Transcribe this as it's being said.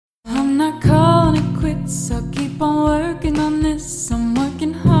quits. I'll keep on working on this. I'm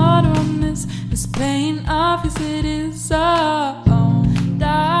working harder on this. It's paying off as it is. Dive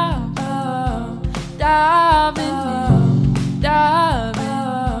in, dive in.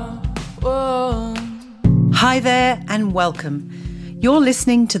 Whoa. Hi there and welcome. You're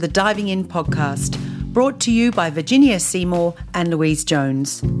listening to the Diving In podcast, brought to you by Virginia Seymour and Louise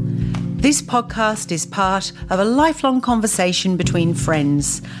Jones. This podcast is part of a lifelong conversation between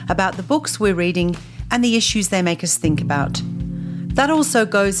friends about the books we're reading and the issues they make us think about. That also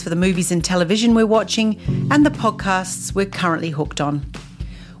goes for the movies and television we're watching and the podcasts we're currently hooked on.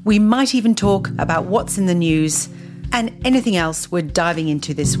 We might even talk about what's in the news and anything else we're diving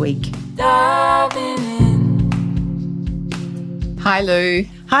into this week. Diving in. Hi, Lou.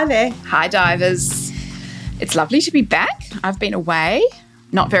 Hi there. Hi, divers. It's lovely to be back. I've been away,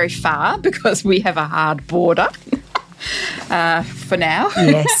 not very far, because we have a hard border for now.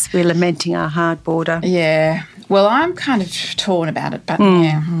 Yes, we're lamenting our hard border. Yeah. Well, I'm kind of torn about it, but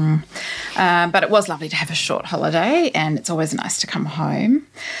but it was lovely to have a short holiday, and it's always nice to come home.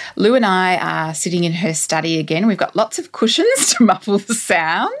 Lou and I are sitting in her study again. We've got lots of cushions to muffle the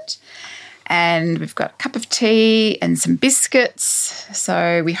sound. And we've got a cup of tea and some biscuits.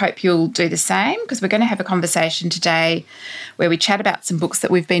 So we hope you'll do the same, because we're going to have a conversation today where we chat about some books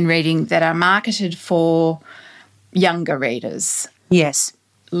that we've been reading that are marketed for younger readers. Yes.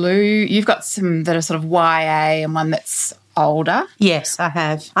 Lou, you've got some that are sort of YA and one that's older. Yes, I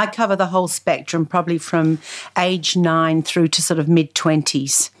have. I cover the whole spectrum, probably from age 9 through to sort of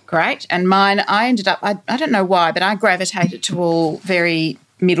mid-20s. Great. And mine, I ended up, I don't know why, but I gravitated to all very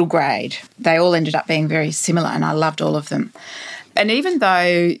middle grade. They all ended up being very similar, and I loved all of them. And even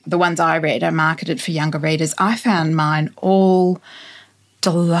though the ones I read are marketed for younger readers, I found mine all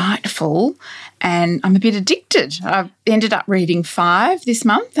delightful, and I'm a bit addicted. I've ended up reading 5 this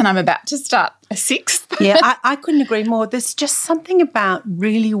month, and I'm about to start a 6th. Yeah, I couldn't agree more. There's just something about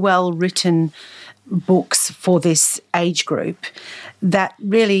really well-written books for this age group that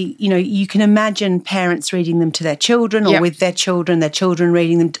really, you know, you can imagine parents reading them to their children or with their children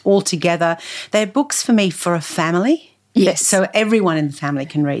reading them all together. They're books for me for a family. Yes. So everyone in the family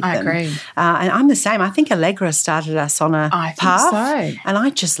can read them. I agree. And I'm the same. I think Allegra started us on a path. So. And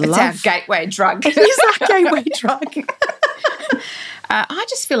I just it's love... It's our gateway drug. It is our gateway drug. I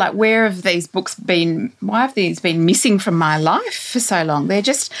just feel like why have these been missing from my life for so long? They're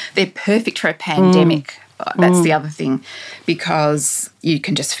perfect for a pandemic. That's the other thing, because you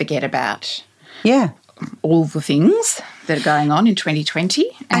can just forget about all the things that are going on in 2020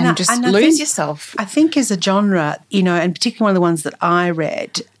 and lose yourself. I think as a genre, you know, and particularly one of the ones that I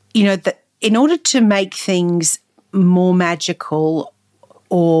read, you know, that in order to make things more magical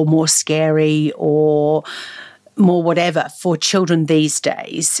or more scary or more whatever for children these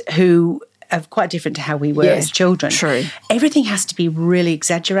days who are quite different to how we were as children. True. Everything has to be really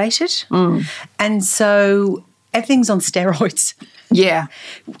exaggerated. And so everything's on steroids. Yeah.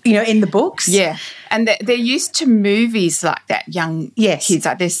 You know, in the books. Yeah. And they're used to movies like that, young kids.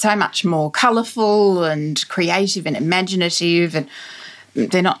 Like, they're so much more colourful and creative and imaginative, and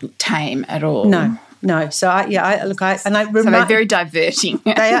they're not tame at all. No. So, so they're very diverting.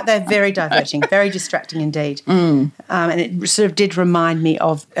 They're very diverting, very distracting indeed. And it sort of did remind me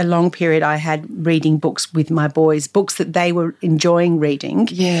of a long period I had reading books with my boys, books that they were enjoying reading.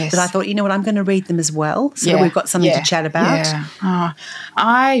 Yes. But I thought, you know what, I'm going to read them as well, so that we've got something to chat about. Yeah. Oh,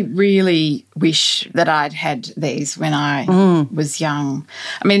 I really wish that I'd had these when I was young.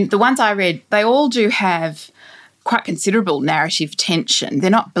 I mean, the ones I read, they all do have quite considerable narrative tension. They're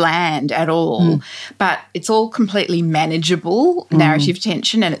not bland at all, but it's all completely manageable narrative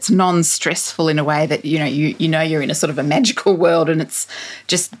tension, and it's non-stressful in a way that, you know, you're in a sort of a magical world, and it's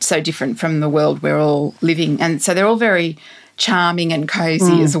just so different from the world we're all living. And so they're all very charming and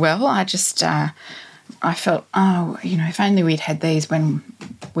cosy as well. I just I felt, if only we'd had these when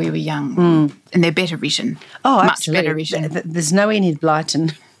we were young. And they're better written. Oh, much absolutely. better written. There's no Enid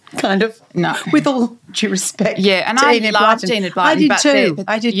Blyton. Kind of, no. With all due respect. Yeah, and I loved Enid Blyton.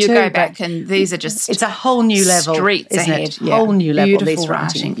 I did too. You go back and these are just... It's a whole new level, streets isn't ahead. it? Yeah. Whole new level, beautiful these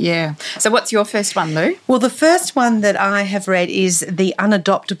writing. Yeah. So what's your first one, Lou? Well, the first one that I have read is The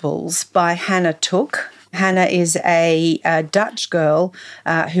Unadoptables by Hannah Took. Hannah is a Dutch girl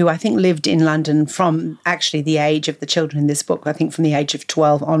who I think lived in London from actually the age of the children in this book, I think from the age of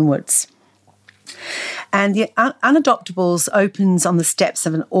 12 onwards. And The Unadoptables opens on the steps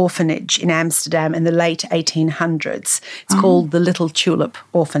of an orphanage in Amsterdam in the late 1800s. It's called the Little Tulip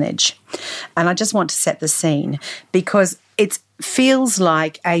Orphanage. And I just want to set the scene because it feels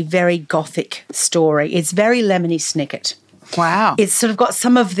like a very gothic story. It's very Lemony Snicket. Wow. It's sort of got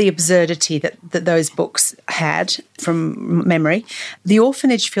some of the absurdity that those books had from memory. The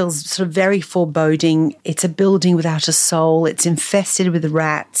orphanage feels sort of very foreboding. It's a building without a soul. It's infested with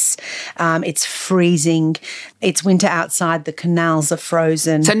rats. It's freezing. It's winter outside. The canals are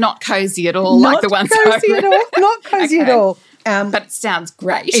frozen. So not cosy at all, like the ones cozy at all. Not cozy at all. But it sounds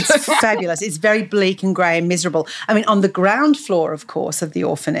great. It's fabulous. It's very bleak and grey and miserable. I mean, on the ground floor, of course, of the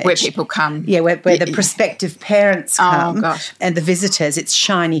orphanage. Where people come. Yeah, where the prospective parents come. Oh, gosh. And the visitors, it's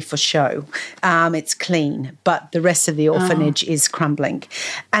shiny for show. It's clean, but the rest of the orphanage is crumbling.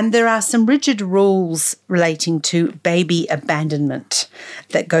 And there are some rigid rules relating to baby abandonment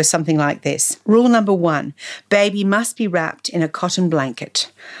that go something like this. Rule number 1, baby must be wrapped in a cotton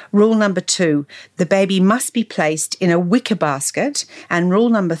blanket. Rule number 2, the baby must be placed in a wicker basket. And rule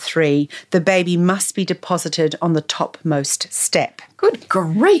number 3, the baby must be deposited on the topmost step. Good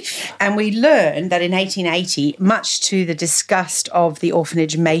grief. And we learned that in 1880, much to the disgust of the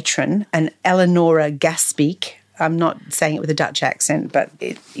orphanage matron, an Eleonora Gasbeek, I'm not saying it with a Dutch accent, but,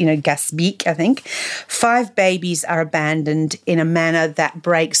 Gasbeek, I think, 5 babies are abandoned in a manner that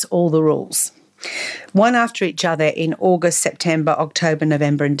breaks all the rules. One after each other in August, September, October,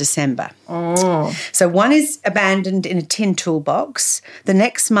 November and December. Oh. So one is abandoned in a tin toolbox, the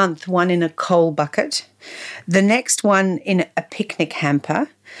next month one in a coal bucket, the next one in a picnic hamper,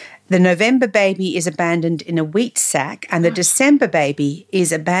 the November baby is abandoned in a wheat sack, and the December baby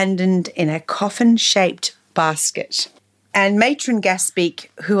is abandoned in a coffin-shaped basket. And Matron Gasbeek,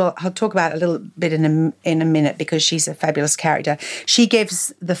 who I'll talk about a little bit in a minute because she's a fabulous character, she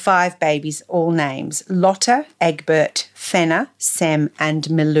gives the 5 babies all names: Lotta, Egbert, Fenna, Sem and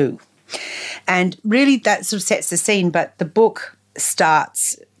Milou. And really that sort of sets the scene, but the book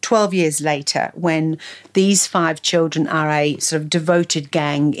starts 12 years later when these 5 children are a sort of devoted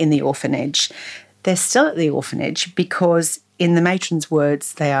gang in the orphanage. They're still at the orphanage because, in the matron's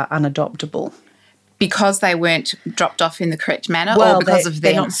words, they are unadoptable. Because they weren't dropped off in the correct manner, well, or because of them?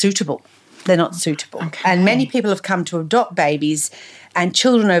 They're not suitable. They're not suitable. Okay. And many people have come to adopt babies and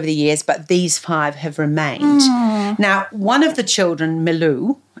children over the years, but these 5 have remained. Now, one of the children,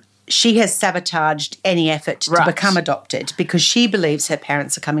 Milou, she has sabotaged any effort to become adopted because she believes her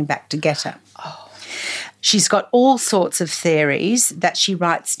parents are coming back to get her. Oh. She's got all sorts of theories that she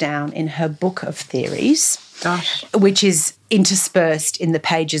writes down in her book of theories. Gosh. Which is interspersed in the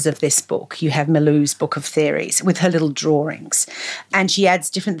pages of this book. You have Milou's book of theories with her little drawings. And she adds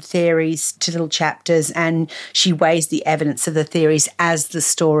different theories to little chapters and she weighs the evidence of the theories as the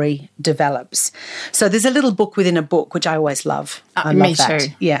story develops. So there's a little book within a book, which I always love. I love that. Me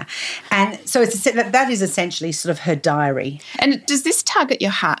too. Yeah. And so that is essentially sort of her diary. And does this tug at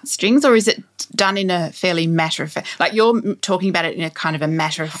your heartstrings, or is it done in a fairly matter-of-fact... Like, you're talking about it in a kind of a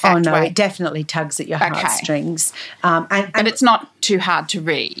matter-of-fact way. Oh, no, it definitely tugs at your heartstrings. But it's not too hard to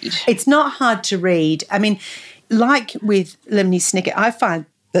read. It's not hard to read. I mean, like with Lemony Snicket, I find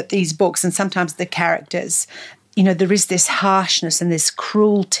that these books and sometimes the characters, there is this harshness and this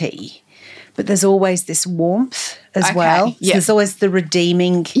cruelty, but there's always this warmth as well. Yeah. So there's always the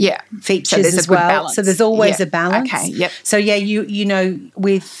redeeming features as well. Balance. So there's always a balance. Okay, yep. So, yeah,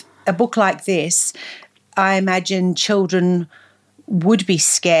 with a book like this, I imagine children would be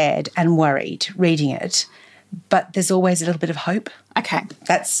scared and worried reading it, but there's always a little bit of hope. Okay.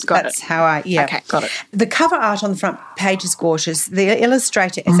 That's how Okay, got it. The cover art on the front page is gorgeous. The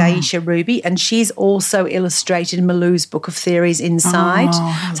illustrator is Aisha Ruby, and she's also illustrated Milou's book of theories inside.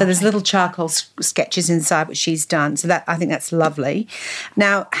 So there's little charcoal sketches inside which she's done. So I think that's lovely.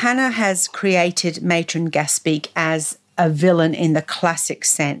 Now, Hannah has created Matron Gasbeek as a villain in the classic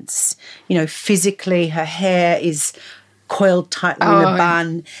sense. Physically, her hair is coiled tightly in a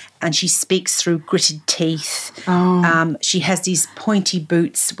bun, and she speaks through gritted teeth. She has these pointy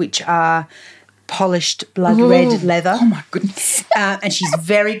boots which are polished blood red leather. Oh, my goodness. And she's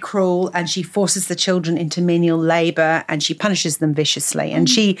very cruel, and she forces the children into menial labour, and she punishes them viciously. And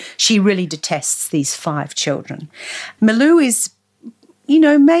she really detests these 5 children. Milou is,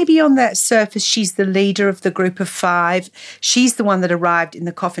 maybe on that surface she's the leader of the group of 5. She's the one that arrived in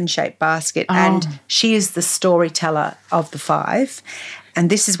the coffin-shaped basket, and she is the storyteller of the 5. And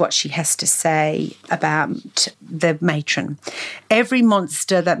this is what she has to say about the matron. Every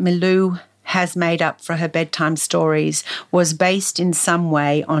monster that Milou has made up for her bedtime stories was based in some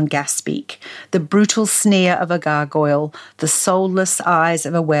way on Gasbeek. The brutal sneer of a gargoyle, the soulless eyes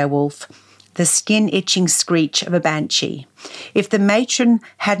of a werewolf, the skin-itching screech of a banshee. If the matron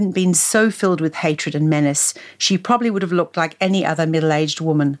hadn't been so filled with hatred and menace, she probably would have looked like any other middle-aged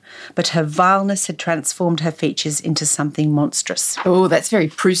woman, but her vileness had transformed her features into something monstrous. Oh, that's very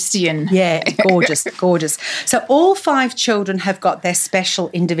Proustian. Yeah, gorgeous, gorgeous. So all 5 children have got their special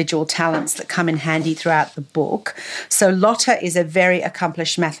individual talents that come in handy throughout the book. So Lotta is a very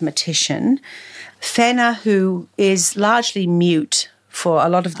accomplished mathematician. Fenna, who is largely mute for a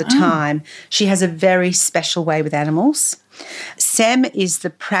lot of the time, she has a very special way with animals. Sem is the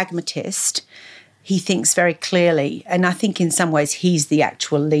pragmatist. He thinks very clearly, and I think in some ways he's the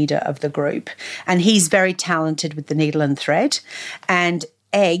actual leader of the group. And he's very talented with the needle and thread. And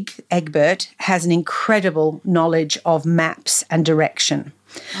Egbert, has an incredible knowledge of maps and direction.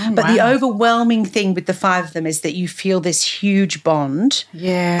 Oh, but wow. the overwhelming thing with the 5 of them is that you feel this huge bond.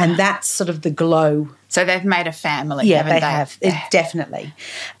 Yeah. And that's sort of the glow. So they've made a family, Yeah, haven't they have. Definitely.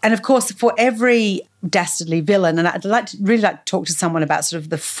 And of course, for every dastardly villain, and I'd really like to talk to someone about sort of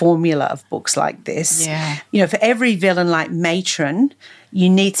the formula of books like this. Yeah. You know, for every villain like Matron, you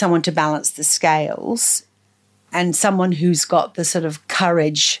need someone to balance the scales and someone who's got the sort of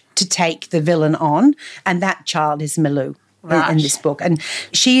courage to take the villain on. And that child is Milou. Right. In this book. And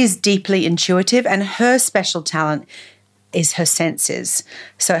she is deeply intuitive, and her special talent is her senses.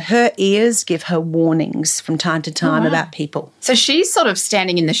 So her ears give her warnings from time to time about people. So she's sort of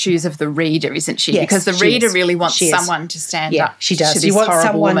standing in the shoes of the reader, isn't she? Yes, because the she reader is. really wants She is. someone to stand Yeah, up. she does. To this You want horrible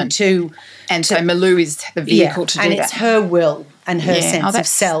someone woman. to... And so Milou is the vehicle to do and that. it's her will and her Yeah. sense Oh, of that's-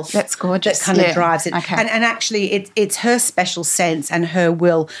 self that's gorgeous. that kind of Yeah. drives it. Okay. And actually it's her special sense and her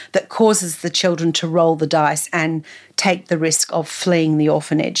will that causes the children to roll the dice and take the risk of fleeing the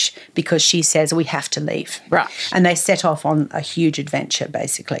orphanage because she says we have to leave. Right. And they set off on a huge adventure,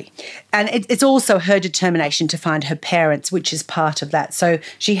 basically. And it's also her determination to find her parents, which is part of that. So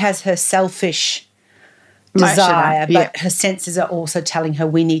she has her selfish desire, Yeah. but her senses are also telling her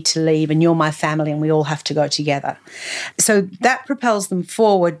we need to leave and you're my family and we all have to go together. So that propels them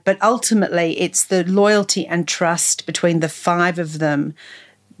forward, but ultimately it's the loyalty and trust between the 5 of them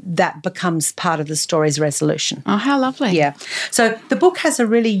that becomes part of the story's resolution. Oh, how lovely. Yeah. So the book has a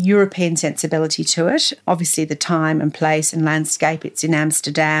really European sensibility to it. Obviously, the time and place and landscape, it's in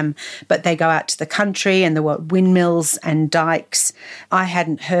Amsterdam, but they go out to the country and there were windmills and dikes. I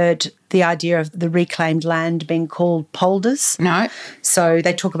hadn't heard the idea of the reclaimed land being called polders. No. So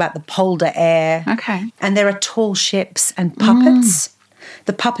they talk about the polder air. Okay. And there are tall ships and puppets.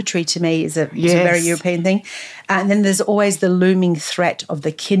 The puppetry to me is a very Yes. European thing. And then there's always the looming threat of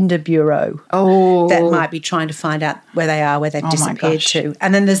the Kinderbureau Oh. that might be trying to find out where they are, where they've my disappeared gosh. to.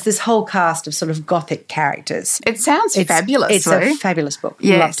 And then there's this whole cast of sort of Gothic characters. It sounds fabulous. It's a fabulous book.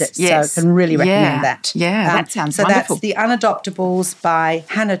 Yes, Loved it. yes. So I can really recommend Yeah, that. yeah, that sounds so wonderful. that's The Unadoptables by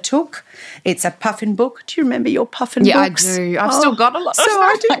Hannah Took. It's a puffin book. Do you remember your puffin Yeah, books? I do. I've still got a lot of So them.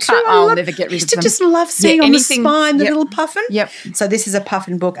 I do I too. can't- I I'll love- never get rid used of to them. just love seeing Yeah, on the anything- spine the yep. little puffin. Yep. So this is a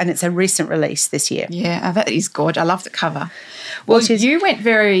puffin book and it's a recent release this year. Yeah, that is gorgeous. I love the cover. Well, What is- you went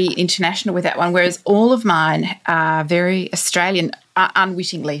very international with that one, whereas all of mine are very Australian.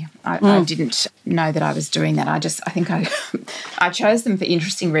 Unwittingly, I didn't know that I was doing that. I think I chose them for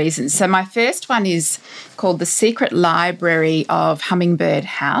interesting reasons. So my first one is called The Secret Library of Hummingbird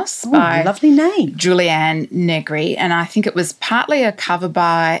House by Lovely name. Julianne Negri, and I think it was partly a cover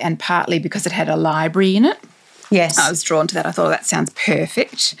by and partly because it had a library in it. Yes. I was drawn to that. I thought that sounds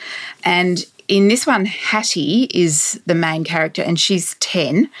perfect. And in this one, Hattie is the main character and she's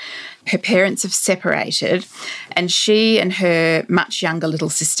 10. Her parents have separated and she and her much younger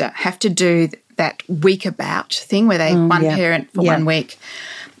little sister have to do that week about thing where they one yeah. parent for Yeah. 1 week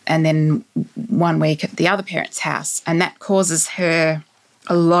and then 1 week at the other parent's house. And that causes her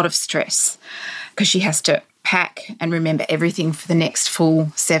a lot of stress because she has to pack and remember everything for the next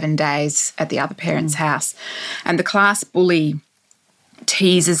full 7 days at the other parent's house. And the class bully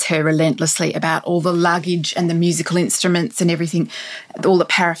teases her relentlessly about all the luggage and the musical instruments and everything, all the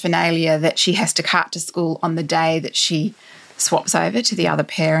paraphernalia that she has to cart to school on the day that she swaps over to the other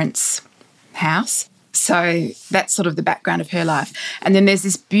parent's house. So that's sort of the background of her life. And then there's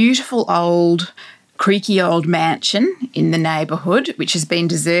this beautiful creaky old mansion in the neighbourhood, which has been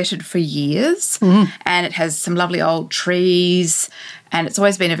deserted for years. And it has some lovely old trees. And it's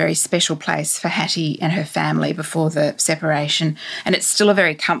always been a very special place for Hattie and her family before the separation. And it's still a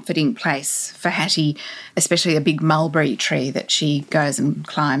very comforting place for Hattie, especially a big mulberry tree that she goes and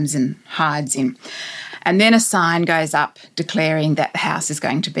climbs and hides in. And then a sign goes up declaring that the house is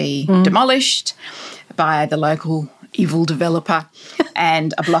going to be demolished by the local evil developer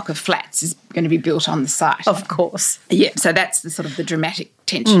and a block of flats is going to be built on the site. Of course. Yeah, so that's the sort of the dramatic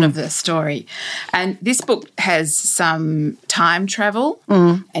tension of the story. And this book has some time travel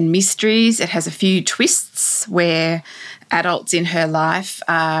and mysteries. It has a few twists where adults in her life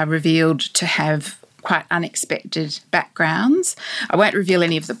are revealed to have quite unexpected backgrounds. I won't reveal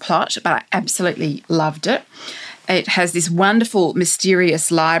any of the plot, but I absolutely loved it. It has this wonderful, mysterious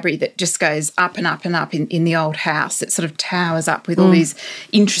library that just goes up and up and up in the old house. It sort of towers up with all these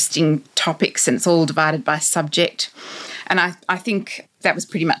interesting topics, and it's all divided by subject. And I think that was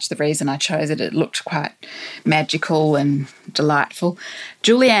pretty much the reason I chose it. It looked quite magical and delightful.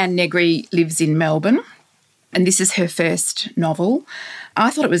 Julianne Negri lives in Melbourne, and this is her first novel. I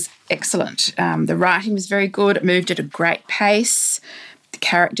thought it was excellent. The writing was very good. It moved at a great pace. The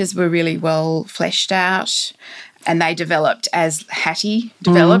characters were really well fleshed out, and they developed as Hattie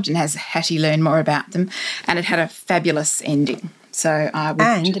developed and as Hattie learned more about them. And it had a fabulous ending. So I would,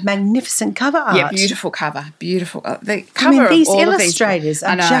 and magnificent cover art. Yeah, beautiful cover, beautiful. The cover these of all illustrators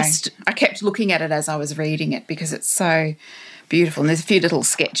of these, are just. I kept looking at it as I was reading it because it's so beautiful, and there's a few little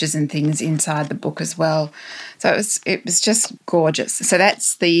sketches and things inside the book as well. So it was just gorgeous. So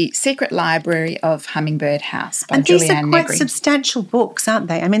that's The Secret Library of Hummingbird House by Julianne Negri. And these are quite substantial books, aren't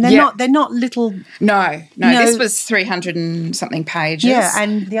they? I mean, they're not little. No, this was 300 and something pages. Yeah,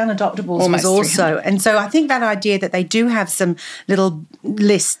 and The Unadoptables was also. And so I think that idea that they do have some little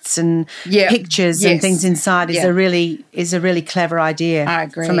lists and pictures and things inside is a really clever idea. I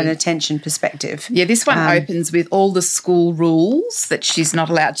agree. From an attention perspective. Yeah, this one opens with all the school rules that she's not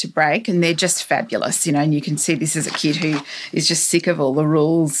allowed to break, and they're just fabulous, and you can see this is a kid who is just sick of all the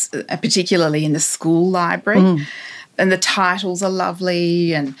rules, particularly in the school library. And the titles are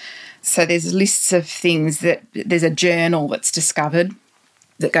lovely, and so there's lists of things there's a journal that's discovered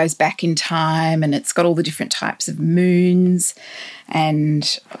that goes back in time, and it's got all the different types of moons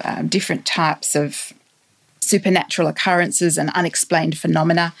and different types of supernatural occurrences and unexplained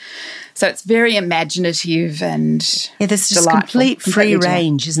phenomena. So it's very imaginative and there's just complete free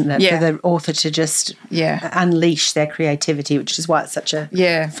range, isn't there, for the author to just unleash their creativity, which is why it's such a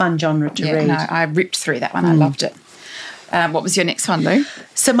fun genre to read. No, I ripped through that one. I loved it. What was your next one, Lou?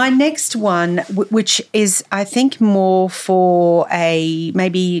 So my next one, which is, I think, more for a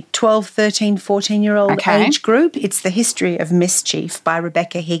maybe 12, 13, 14-year-old age group, it's The History of Mischief by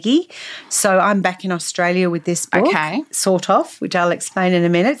Rebecca Higgie. So I'm back in Australia with this book, sort of, which I'll explain in a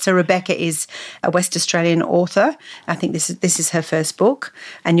minute. So Rebecca is a West Australian author. I think this is her first book,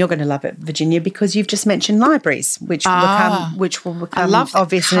 and you're going to love it, Virginia, because you've just mentioned libraries, which will become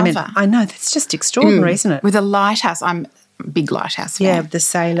obvious in a minute. I know, that's just extraordinary, isn't it? With a lighthouse, I'm big lighthouse fan. Yeah, the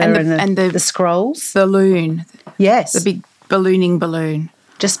sailor and the scrolls. Balloon. Yes. The big ballooning balloon.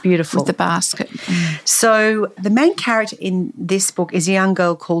 Just beautiful. With the basket. So the main character in this book is a young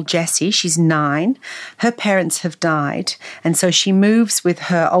girl called Jessie. She's 9. Her parents have died, and so she moves with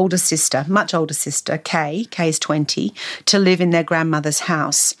her older sister, much older sister, Kay. Kay is 20, to live in their grandmother's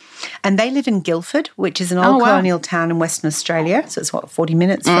house. And they live in Guildford, which is an old colonial town in Western Australia. So it's, 40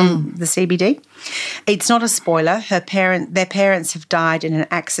 minutes from the CBD. It's not a spoiler. Their parents have died in an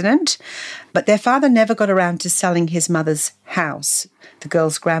accident, but their father never got around to selling his mother's house, the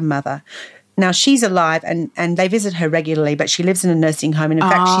girl's grandmother. Now, she's alive and they visit her regularly, but she lives in a nursing home. And in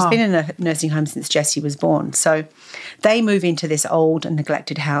fact, she's been in a nursing home since Jessie was born. So they move into this old and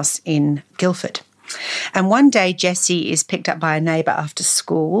neglected house in Guildford. And one day, Jessie is picked up by a neighbour after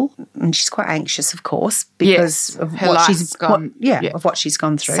school, and she's quite anxious, of course, because of what she's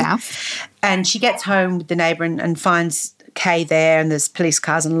gone through. South. And she gets home with the neighbour and finds Kay there, and there's police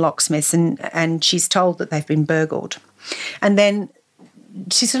cars and locksmiths, and she's told that they've been burgled. And then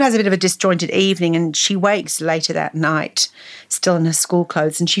she sort of has a bit of a disjointed evening, and she wakes later that night, still in her school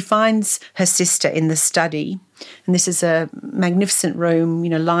clothes, and she finds her sister in the study. And this is a magnificent room,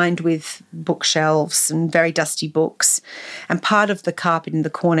 lined with bookshelves and very dusty books. And part of the carpet in the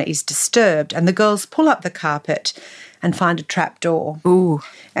corner is disturbed. And the girls pull up the carpet and find a trapdoor. Ooh.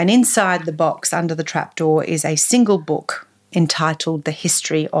 And inside the box, under the trapdoor, is a single book entitled The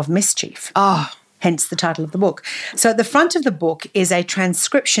History of Mischief. Hence the title of the book. So at the front of the book is a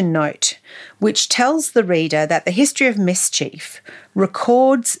transcription note which tells the reader that the history of mischief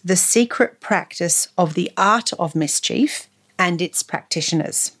records the secret practice of the art of mischief and its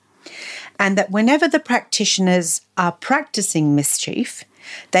practitioners, and that whenever the practitioners are practicing mischief,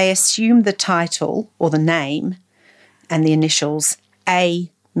 they assume the title or the name and the initials A.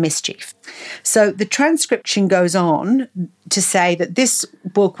 Mischief. So the transcription goes on to say that this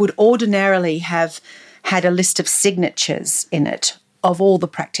book would ordinarily have had a list of signatures in it of all the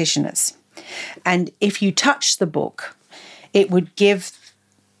practitioners. And if you touch the book, it would give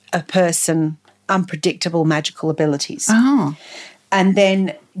a person unpredictable magical abilities. And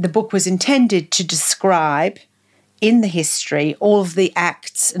then the book was intended to describe in the history all of the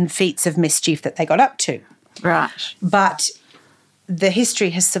acts and feats of mischief that they got up to. Right. But the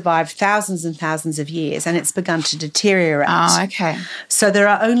history has survived thousands and thousands of years and it's begun to deteriorate. Oh, okay. So there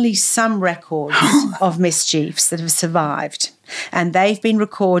are only some records of mischiefs that have survived, and they've been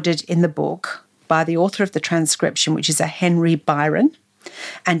recorded in the book by the author of the transcription, which is a Henry Byron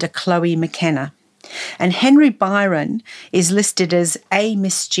and a Chloe McKenna. And Henry Byron is listed as a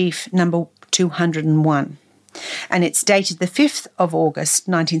mischief number 201. And it's dated the 5th of August,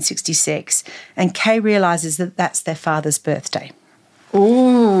 1966, and Kay realises that that's their father's birthday.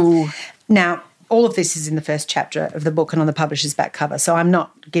 Ooh. Now, all of this is in the first chapter of the book and on the publisher's back cover, so I'm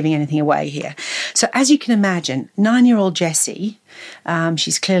not giving anything away here. So as you can imagine, 9-year-old Jessie,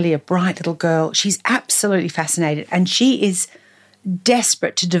 she's clearly a bright little girl. She's absolutely fascinated, and she is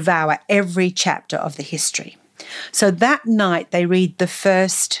desperate to devour every chapter of the history. So that night they read the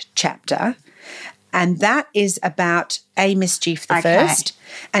first chapter, and that is about a mischief the first,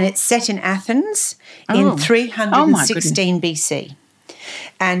 and it's set in Athens in 316 BC.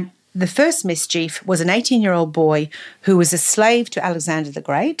 And the first mischief was an 18-year-old boy who was a slave to Alexander the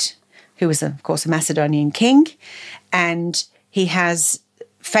Great, who was, of course, a Macedonian king, and he has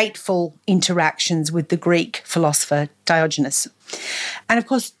fateful interactions with the Greek philosopher Diogenes. And, of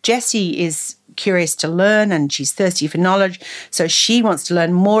course, Jessie is curious to learn and she's thirsty for knowledge, so she wants to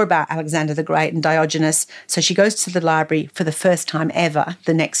learn more about Alexander the Great and Diogenes, so she goes to the library for the first time ever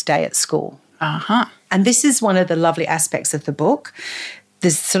the next day at school. Uh-huh. And this is one of the lovely aspects of the book.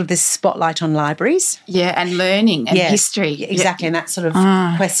 There's sort of this spotlight on libraries. Yeah, and learning and history. Exactly, and that sort of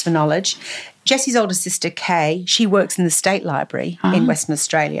quest for knowledge. Jessie's older sister, Kay, she works in the State Library in Western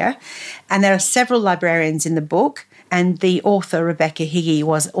Australia, and there are several librarians in the book, and the author, Rebecca Higgy,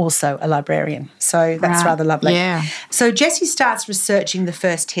 was also a librarian. So that's rather lovely. Yeah. So Jessie starts researching the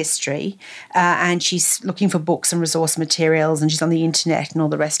first history, and she's looking for books and resource materials, and she's on the internet and all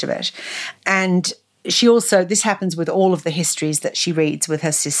the rest of it. And she also, this happens with all of the histories that she reads with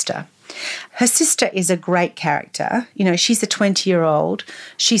her sister. Her sister is a great character. You know, she's a 20-year-old.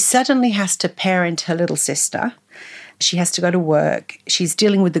 She suddenly has to parent her little sister. She has to go to work. She's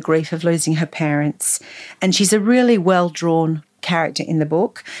dealing with the grief of losing her parents. And she's a really well-drawn character in the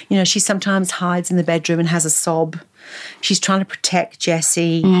book. You know, she sometimes hides in the bedroom and has a sob. She's trying to protect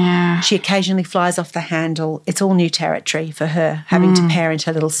Jessie. Yeah. She occasionally flies off the handle. It's all new territory for her, having to parent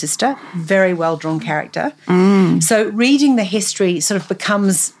her little sister. Very well-drawn character. So reading the history sort of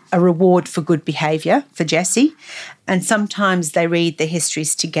becomes a reward for good behaviour for Jessie, and sometimes they read the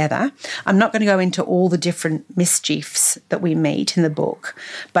histories together. I'm not going to go into all the different mischiefs that we meet in the book,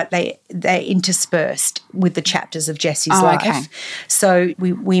 but they're interspersed with the chapters of Jessie's life. Okay. So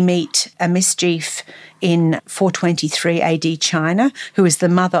we meet a mischief in 423 AD China, who is the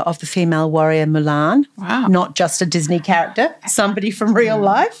mother of the female warrior Mulan. Wow. Not just a Disney character, somebody from real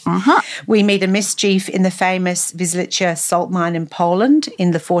life. We meet a mischief in the famous Wislica salt mine in Poland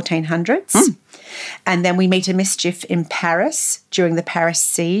in the 1400s. And then we meet a mischief in Paris during the Paris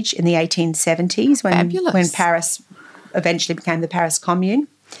siege in the 1870s when Paris eventually became the Paris Commune.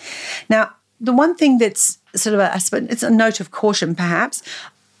 Now, the one thing that's sort of it's a note of caution perhaps,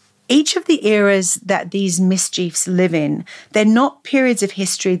 each of the eras that these mischiefs live in, they're not periods of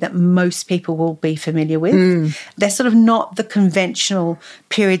history that most people will be familiar with. They're sort of not the conventional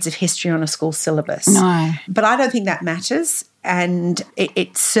periods of history on a school syllabus. No. But I don't think that matters. And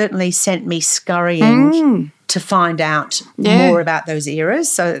it certainly sent me scurrying to find out more about those eras.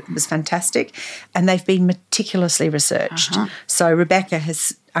 So it was fantastic. And they've been meticulously researched. So Rebecca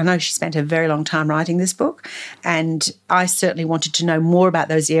I know she spent a very long time writing this book, and I certainly wanted to know more about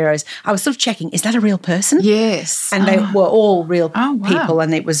those eras. I was sort of checking, is that a real person? Yes. And they were all real wow. people,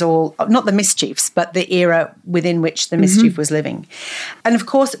 and it was all, not the mischiefs, but the era within which the mischief was living. And, of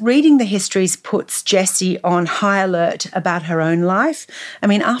course, reading the histories puts Jessie on high alert about her own life. I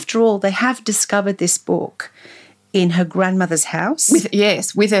mean, after all, they have discovered this book in her grandmother's house.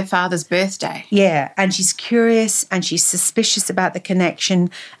 With her father's birthday. Yeah, and she's curious and she's suspicious about the connection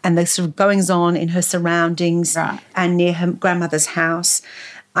and the sort of goings-on in her surroundings and near her grandmother's house.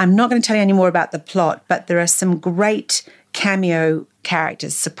 I'm not going to tell you any more about the plot, but there are some great cameo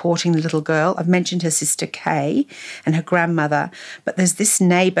characters supporting the little girl. I've mentioned her sister Kay and her grandmother, but there's this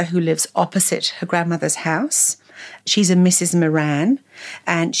neighbour who lives opposite her grandmother's house. She's a Mrs. Moran,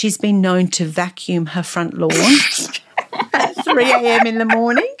 and she's been known to vacuum her front lawn at 3 a.m. in the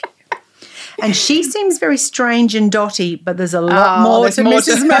morning. And she seems very strange and dotty, but there's a lot more to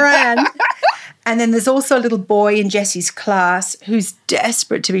Mrs. Moran. And then there's also a little boy in Jessie's class who's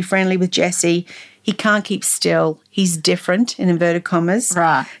desperate to be friendly with Jessie. He can't keep still. He's different, in inverted commas,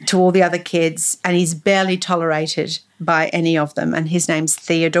 Right. to all the other kids, and he's barely tolerated by any of them. And his name's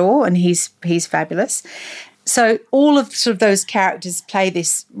Theodore, and he's fabulous. So all of sort of those characters play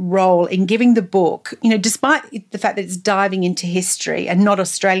this role in giving the book, despite the fact that it's diving into history and not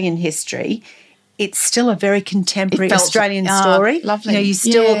Australian history, it's still a very contemporary Australian story. Lovely.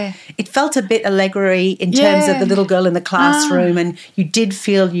 It felt a bit allegory in terms of the little girl in the classroom, and you did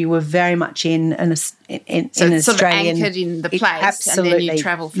feel you were very much in an Australian. Sort of anchored in the place, absolutely. and then you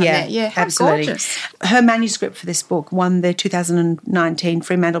travel from there. Yeah, how absolutely. gorgeous. Her manuscript for this book won the 2019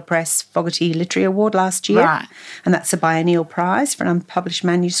 Fremantle Press Fogarty Literary Award last year, Right. and that's a biennial prize for an unpublished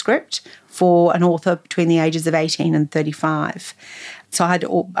manuscript for an author between the ages of 18 and 35. So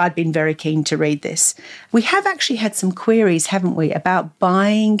I'd been very keen to read this. We have actually had some queries, haven't we, about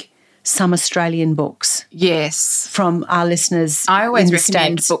buying some Australian books Yes. from our listeners. I always in the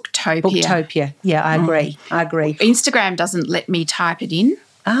recommend States. Booktopia. Booktopia. Yeah, I agree. Instagram doesn't let me type it in.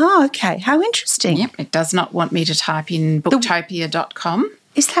 Oh, okay. How interesting. Yep, it does not want me to type in booktopia.com.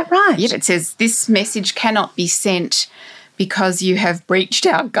 Is that right? Yep, it says this message cannot be sent because you have breached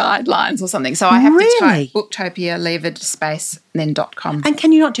our guidelines or something. So I have to type Booktopia, leave it space, then .com. And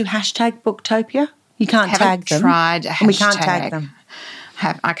can you not do hashtag Booktopia? You can't tag them. Tried a hashtag. And we can't tag them.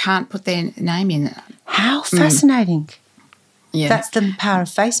 I can't put their name in. How fascinating. Yeah. That's the power of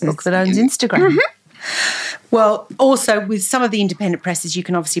Facebook that owns Instagram. Well, also with some of the independent presses, you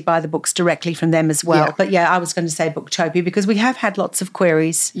can obviously buy the books directly from them as well. Yeah. But I was going to say Booktopia because we have had lots of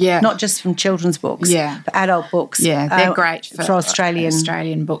queries, not just from children's books, but adult books. Yeah, they're great for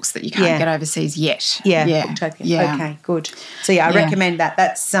Australian books that you can't get overseas yet. Yeah, Booktopia. Yeah. Okay, good. So I recommend that.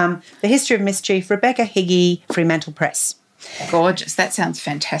 That's The History of Mischief, Rebecca Higgy, Fremantle Press. Gorgeous. That sounds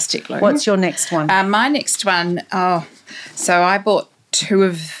fantastic, Lou. What's your next one? My next one, so I bought 2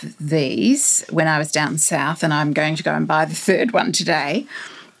 of these when I was down south, and I'm going to go and buy the 3rd one today.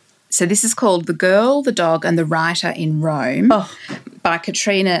 So this is called The Girl, the Dog and the Writer in Rome by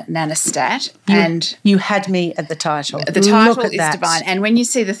Katrina Nannestat. You had me at the title. The title is divine. And when you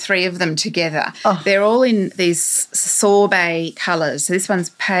see the 3 of them together, they're all in these sorbet colours. So this one's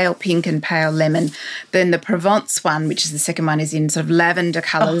pale pink and pale lemon. Then the Provence one, which is the second one, is in sort of lavender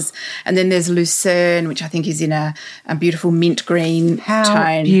colours. And then there's Lucerne, which I think is in a beautiful mint green tone.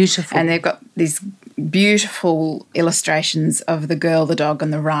 How beautiful. And they've got these beautiful illustrations of the girl, the dog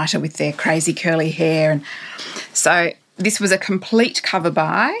and the writer with their crazy curly hair. And so this was a complete cover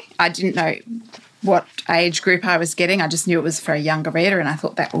buy. I didn't know what age group I was getting. I just knew it was for a younger reader, and I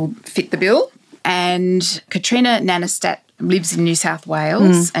thought that would fit the bill. And Katrina Nannestat lives in New South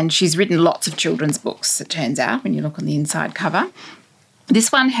Wales, and she's written lots of children's books, it turns out, when you look on the inside cover.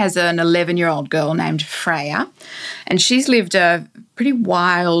 This one has an 11-year-old girl named Freya, and she's lived a pretty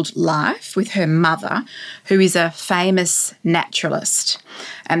wild life with her mother, who is a famous naturalist.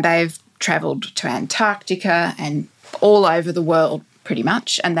 And they've travelled to Antarctica and all over the world pretty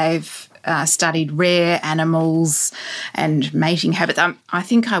much, and they've studied rare animals and mating habits. I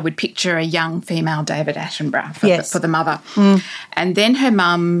think I would picture a young female David Attenborough for the mother. And then her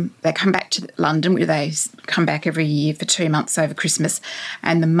mum, they come back to London, where they come back every year for 2 months over Christmas,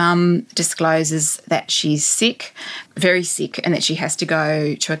 and the mum discloses that she's sick, very sick, and that she has to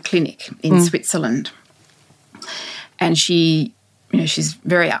go to a clinic in Switzerland. And she's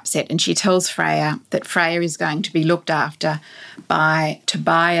very upset, and she tells Freya that Freya is going to be looked after by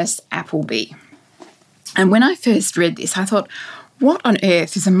Tobias Appleby. And when I first read this, I thought, what on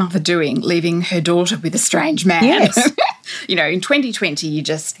earth is a mother doing leaving her daughter with a strange man? Yes. In 2020, you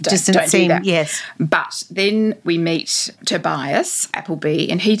just don't do that. Yes. But then we meet Tobias Appleby,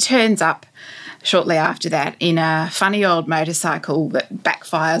 and he turns up shortly after that in a funny old motorcycle that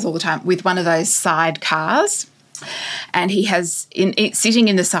backfires all the time with one of those sidecars. And he has, sitting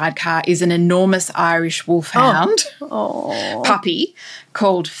in the sidecar is an enormous Irish wolfhound puppy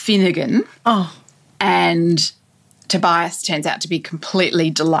called Finnegan. And Tobias turns out to be completely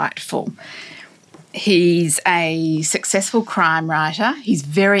delightful. He's a successful crime writer. He's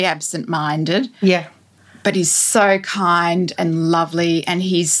very absent-minded. Yeah. But he's so kind and lovely, and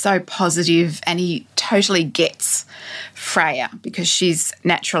he's so positive, and he totally gets Freya because she's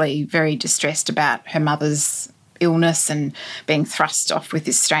naturally very distressed about her mother's illness and being thrust off with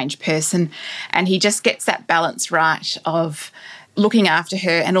this strange person. And he just gets that balance right of looking after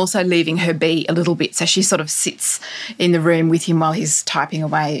her and also leaving her be a little bit. So she sort of sits in the room with him while he's typing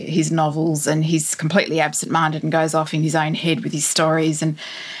away his novels, and he's completely absent-minded and goes off in his own head with his stories, and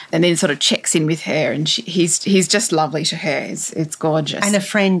then sort of checks in with her, and he's just lovely to her. It's gorgeous. And a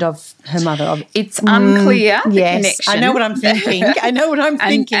friend of her mother. It's unclear, the yes, connection. I know what I'm thinking.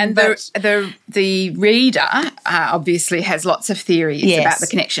 And the the reader obviously has lots of theories Yes. about the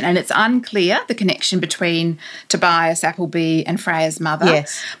connection, and it's unclear, the connection between Tobias Appleby and Freya's mother.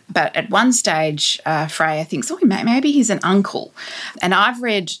 Yes. But at one stage, Freya thinks, oh, maybe he's an uncle. And I've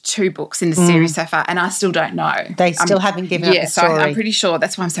read 2 books in the series so far, and I still don't know. They still haven't given up the so story. I'm pretty sure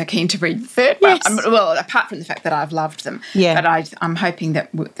that's why I'm so keen to read the third Yes. one. Well, apart from the fact that I've loved them. Yeah. But I'm hoping that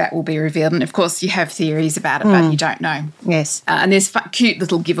that will be revealed. And, of course, you have theories about it, but you don't know. Yes. And there's cute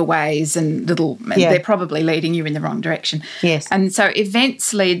little giveaways and they're probably leading you in the wrong direction. Yes. And so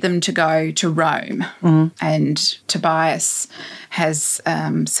events lead them to go to Rome, and Tobias has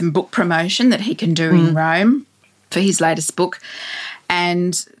some book promotion that he can do in Rome for his latest book.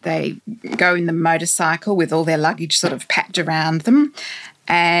 And they go in the motorcycle with all their luggage sort of packed around them,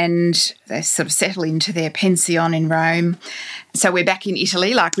 and they sort of settle into their pension in Rome. So we're back in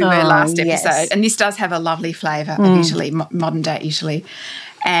Italy like we were last episode. yes. And this does have a lovely flavour of Italy, modern-day Italy.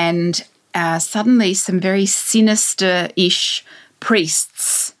 And suddenly some very sinister-ish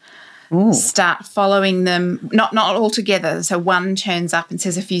priests start following them, not all together. So one turns up and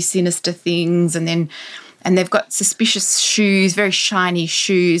says a few sinister things, and they've got suspicious shoes, very shiny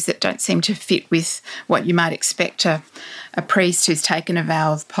shoes that don't seem to fit with what you might expect a priest who's taken a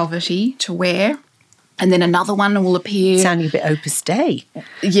vow of poverty to wear. And then another one will appear. Sounding a bit Opus Dei.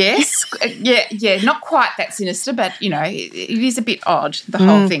 Yes. Yeah, not quite that sinister, but, it is a bit odd, the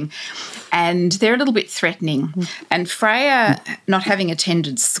whole thing. And they're a little bit threatening. And Freya, not having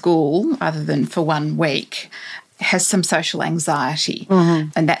attended school other than for 1 week, has some social anxiety,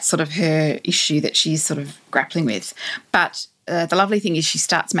 and that's sort of her issue that she's sort of grappling with. But the lovely thing is she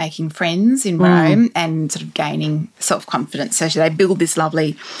starts making friends in Rome and sort of gaining self-confidence. So they build this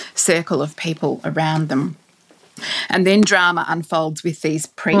lovely circle of people around them. And then drama unfolds with these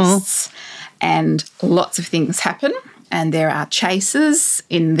priests, and lots of things happen. And there are chases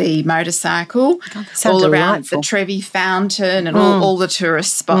in the motorcycle all around the Trevi Fountain and all the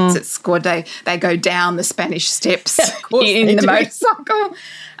tourist spots. It's good. They go down the Spanish Steps in the motorcycle.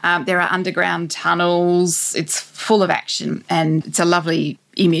 There are underground tunnels. It's full of action, and it's a lovely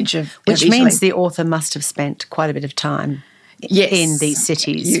image of Which Italy. means the author must have spent quite a bit of time in these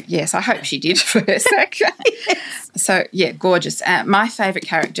cities. Yes, I hope she did for her sake. So, gorgeous. My favourite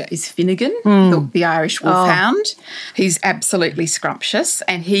character is Finnegan, the Irish wolfhound. He's absolutely scrumptious,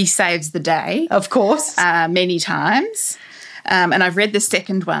 and he saves the day. Of course. Many times. And I've read the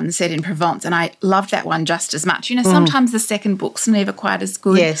second one, set in Provence, and I loved that one just as much. Sometimes the second book's never quite as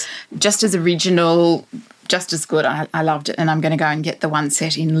good. Yes. Just as original, just as good. I loved it, and I'm going to go and get the one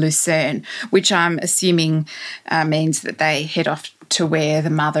set in Lucerne, which I'm assuming means that they head off to where the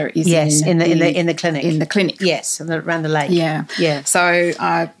mother is. Yes, in the clinic. In the clinic. Yes, around the lake. Yeah. Yeah. So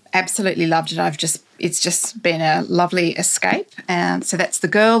I absolutely loved it. It's just been a lovely escape. So that's The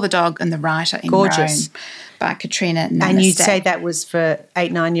Girl, the Dog and the Writer in Gorgeous. Rome by Katrina Namaste. And you'd say that was for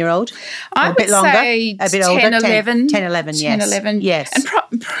 8, 9-year-old? I would say a bit 10, older? 11. 10, 11, yes. 10, 11. Yes.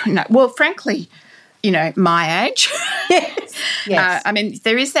 And frankly, my age. Yes. I mean,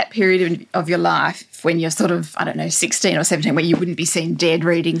 there is that period of your life when you're sort of, 16 or 17 where you wouldn't be seen dead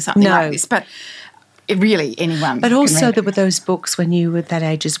reading something like this. But really, anyone. But can also read there were those books when you were that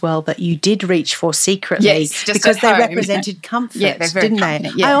age as well that you did reach for secretly, yes, just because at they home. represented comfort, Yeah, they're very didn't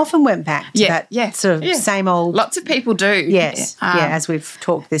comforting, they? yeah. I often went back to that sort of same old. Lots of people do. Yes, as we've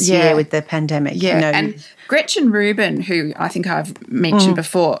talked this year with the pandemic. Yeah, and Gretchen Rubin, who I think I've mentioned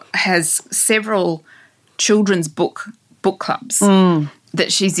before, has several children's book clubs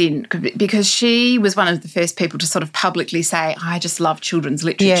that she's in, because she was one of the first people to sort of publicly say, I just love children's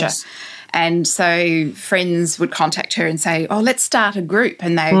literature. Yes. And so friends would contact her and say, oh, let's start a group.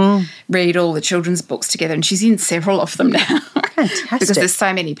 And they read all the children's books together. And she's in several of them now. Fantastic. Because there's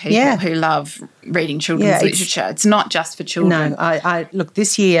so many people who love reading children's literature. It's not just for children. No, I look,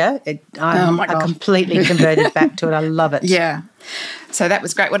 this year I completely converted back to it. I love it. Yeah. So that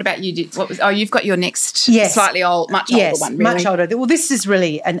was great. What about you? You've got your next slightly much older one, really. Much older. Well, this is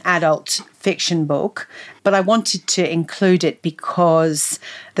really an adult fiction book, but I wanted to include it because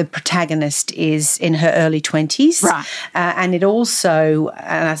the protagonist is in her early 20s. Right. And it also,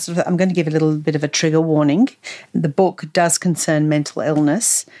 I'm going to give a little bit of a trigger warning. The book does concern mental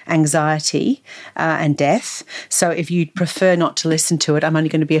illness, anxiety, and death. So if you'd prefer not to listen to it, I'm only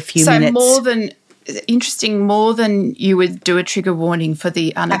going to be a few minutes. More than you would do a trigger warning for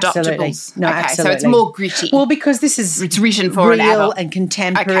the unadoptables. No, absolutely. So it's more gritty. Well, because it's written for real an adult and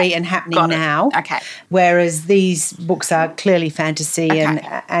contemporary and happening now. Okay. Whereas these books are clearly fantasy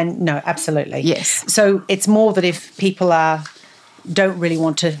and no, absolutely. Yes. So it's more that if people are don't really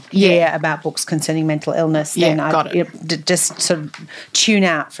want to hear about books concerning mental illness, then got it. Just sort of tune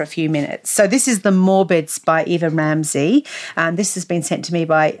out for a few minutes. So this is The Morbids by Eva Ramsey. This has been sent to me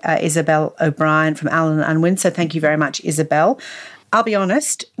by Isabel O'Brien from Allen & Unwin, so thank you very much, Isabel. I'll be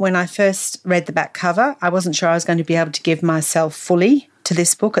honest, when I first read the back cover, I wasn't sure I was going to be able to give myself fully to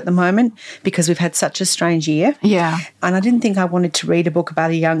this book at the moment because we've had such a strange year. Yeah. And I didn't think I wanted to read a book about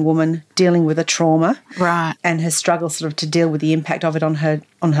a young woman dealing with a trauma. Right. And her struggle sort of to deal with the impact of it on her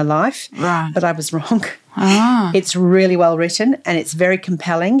life. Right. But I was wrong. Ah. It's really well written and it's very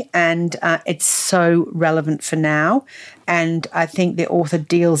compelling and it's so relevant for now. And I think the author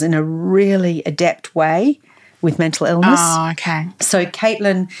deals in a really adept way with mental illness. Oh, okay. So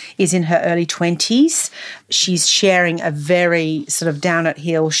Caitlin is in her early 20s. She's sharing a very sort of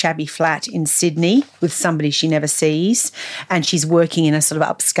down-at-heel, shabby flat in Sydney with somebody she never sees, and she's working in a sort of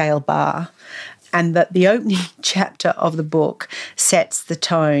upscale bar. And the opening chapter of the book sets the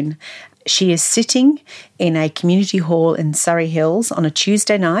tone. She is sitting in a community hall in Surrey Hills on a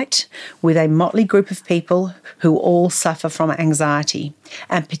Tuesday night with a motley group of people who all suffer from anxiety.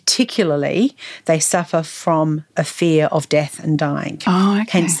 And particularly, they suffer from a fear of death and dying. Oh,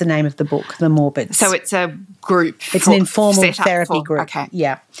 okay. Hence the name of the book, The Morbids. So it's a group. It's an informal set up therapy group. Okay.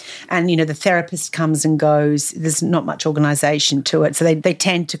 Yeah. And, the therapist comes and goes. There's not much organisation to it. So they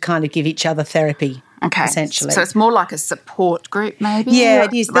tend to kind of give each other therapy. Okay. Essentially. So it's more like a support group, maybe? Yeah,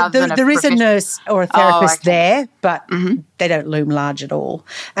 it is. There is a nurse or a therapist okay. there, but they don't loom large at all.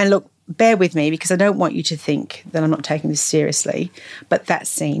 And look, bear with me because I don't want you to think that I'm not taking this seriously, but that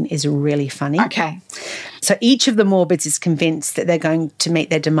scene is really funny. Okay. So each of the Morbids is convinced that they're going to meet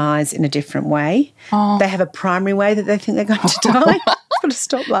their demise in a different way. Oh. They have a primary way that they think they're going to die. I've got to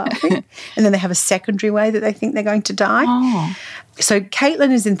stop laughing. And then they have a secondary way that they think they're going to die. Oh. So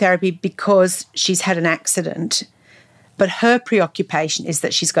Caitlin is in therapy because she's had an accident, but her preoccupation is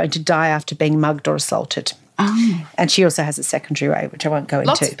that she's going to die after being mugged or assaulted. Oh. And she also has a secondary way, which I won't go into.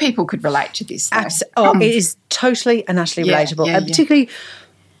 Lots of people could relate to this. It is totally and utterly relatable. And particularly,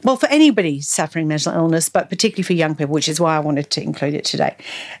 well, for anybody suffering mental illness, but particularly for young people, which is why I wanted to include it today.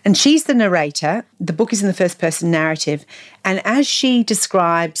 And she's the narrator. The book is in the first-person narrative. And as she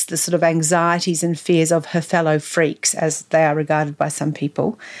describes the sort of anxieties and fears of her fellow freaks, as they are regarded by some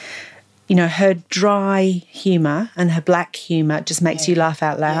people, her dry humour and her black humour just makes you laugh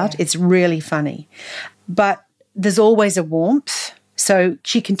out loud. Yeah. It's really funny. But there's always a warmth. So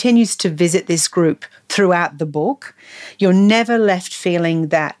she continues to visit this group throughout the book. You're never left feeling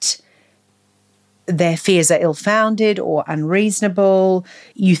that their fears are ill-founded or unreasonable.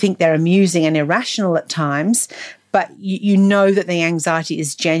 You think they're amusing and irrational at times, but you know that the anxiety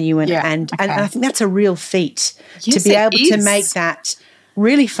is genuine. Yeah, and I think that's a real feat to be able to make that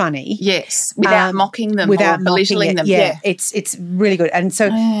really funny. Yes, without mocking them or belittling them. Yeah, it's really good. And so,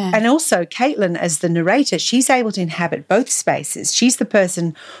 and also Caitlin as the narrator, she's able to inhabit both spaces. She's the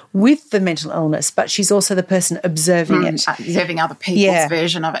person with the mental illness, but she's also the person observing it. Observing other people's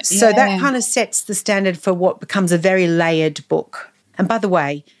version of it. So that kind of sets the standard for what becomes a very layered book. And by the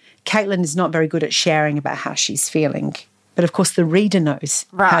way, Caitlin is not very good at sharing about how she's feeling. But of course, the reader knows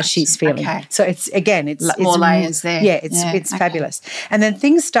how she's feeling. Okay. So it's more layers there. Yeah, it's fabulous. And then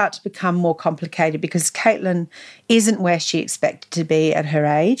things start to become more complicated because Caitlin isn't where she expected to be at her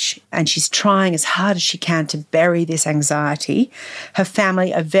age, and she's trying as hard as she can to bury this anxiety. Her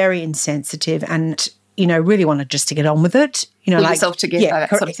family are very insensitive and really want just to get on with it. Pull yourself together, that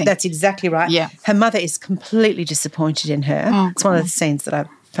sort of thing. That's exactly right. Yeah. Her mother is completely disappointed in her. It's one of the scenes that I've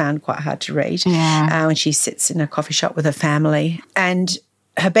found quite hard to read when she sits in a coffee shop with her family. And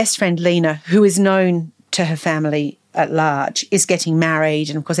her best friend Lena, who is known to her family at large, is getting married.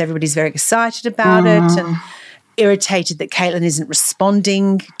 And, of course, everybody's very excited about it and irritated that Caitlin isn't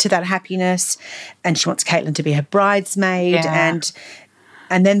responding to that happiness. And she wants Caitlin to be her bridesmaid. Yeah.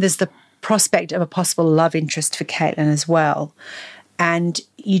 And then there's the prospect of a possible love interest for Caitlin as well. And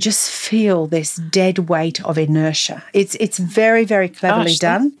you just feel this dead weight of inertia. It's very, very cleverly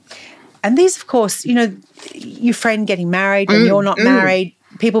done. And these, of course, your friend getting married when you're not married,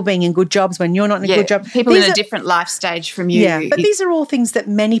 people being in good jobs when you're not in a good job. People in a different life stage from you. Yeah, but these are all things that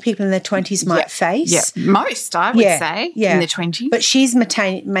many people in their 20s might face. Yeah, most, I would say, in their 20s. But she's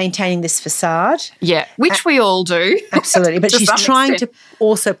maintaining this facade. Yeah, which we all do. Absolutely, but she's trying to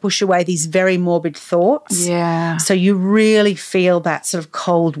also push away these very morbid thoughts. Yeah. So you really feel that sort of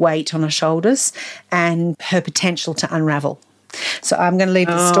cold weight on her shoulders and her potential to unravel. So I'm going to leave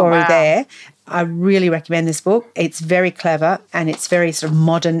the story there. I really recommend this book. It's very clever and it's very sort of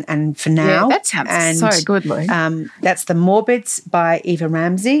modern and for now. Yeah, that sounds so good, Lou. That's The Morbids by Eva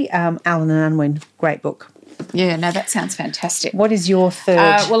Ramsey, Allen & Unwin. Great book. Yeah, no, that sounds fantastic. What is your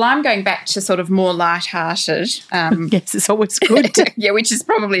third? Well, I'm going back to sort of more light-hearted. Yes, it's always good. Yeah, which is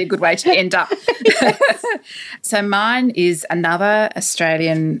probably a good way to end up. So mine is another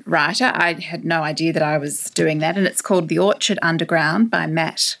Australian writer. I had no idea that I was doing that, and it's called The Orchard Underground by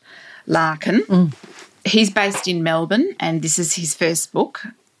Matt Larkin. He's based in Melbourne, and this is his first book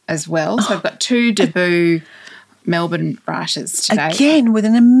as well. So I've got two debut Melbourne writers today. Again, with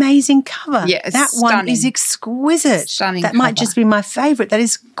an amazing cover. Yeah, it's that one stunning. is exquisite. Stunning That might cover. just be my favourite. That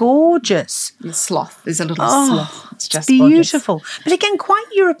is gorgeous. The sloth. There's a little sloth. It's just beautiful. gorgeous. But again, quite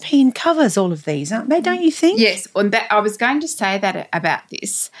European covers, all of these, aren't they, don't you think? Yes, and that, I was going to say that about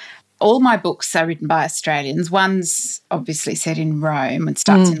this. All my books are written by Australians. One's obviously set in Rome and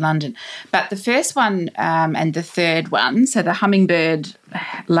starts in London. But the first one and the third one, so the Hummingbird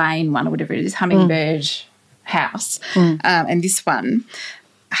Lane one or whatever it is, Hummingbird House, and this one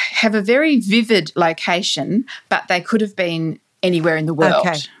have a very vivid location, but they could have been anywhere in the world,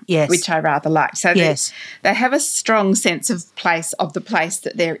 Okay, yes. which I rather like. So Yes. they have a strong sense of the place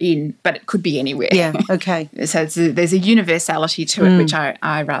that they're in, but it could be anywhere. Yeah, okay. So there's a universality to it, which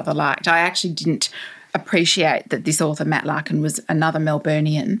I rather liked. I actually didn't appreciate that this author, Matt Larkin, was another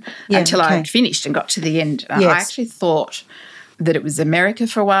Melburnian until I had finished and got to the end. Yes. I actually thought that it was America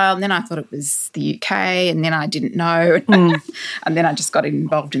for a while, and then I thought it was the UK, and then I didn't know. And then I just got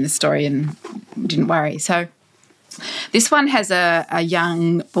involved in the story and didn't worry. So this one has a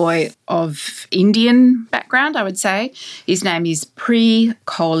young boy of Indian background, I would say. His name is Pri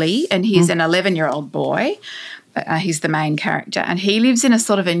Kohli, and he's an 11-year-old boy. He's the main character, and he lives in a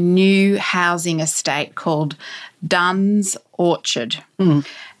sort of a new housing estate called Dunn's Orchard,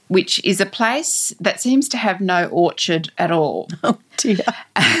 which is a place that seems to have no orchard at all. Oh, dear.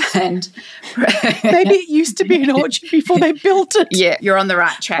 And Maybe it used to be an orchard before they built it. yeah, you're on the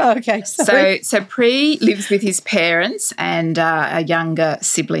right track. Okay, sorry. So Pri lives with his parents and a younger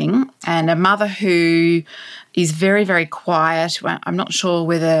sibling, and a mother who is very, very quiet. Well, I'm not sure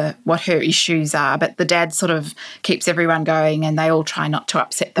what her issues are, but the dad sort of keeps everyone going, and they all try not to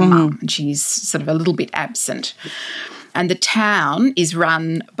upset the mum, and she's sort of a little bit absent. And the town is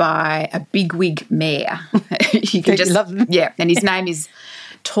run by a bigwig mayor. You can just love them. Yeah, and his name is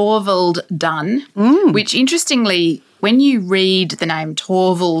Torvald Dunn, which interestingly, when you read the name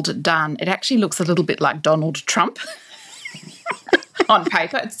Torvald Dunn, it actually looks a little bit like Donald Trump on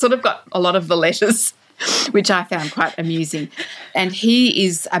paper. It's sort of got a lot of the letters, which I found quite amusing. And he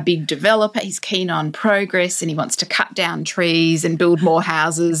is a big developer. He's keen on progress, and he wants to cut down trees and build more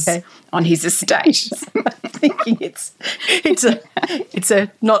houses on his estate. Thinking it's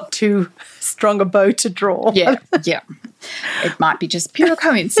a not too strong a bow to draw. Yeah. It might be just pure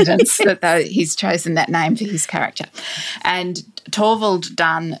coincidence that he's chosen that name for his character. And Torvald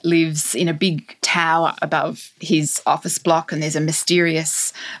Dunn lives in a big tower above his office block, and there's a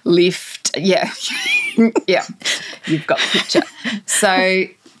mysterious lift. Yeah. Yeah, you've got the picture. So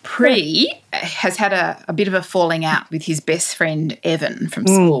Pri has had a bit of a falling out with his best friend Evan from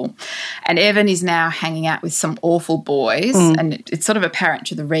school, and Evan is now hanging out with some awful boys, and it's sort of apparent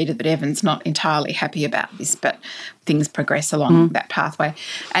to the reader that Evan's not entirely happy about this, but things progress along that pathway.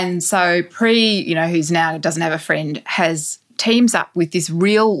 And so Pri, who's now doesn't have a friend, teams up with this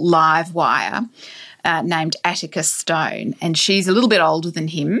real live wire named Attica Stone, and she's a little bit older than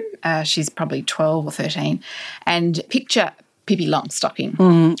him. She's probably 12 or 13, and picture Pippi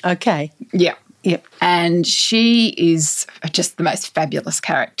Longstocking. Okay. Yeah. Yep. And she is just the most fabulous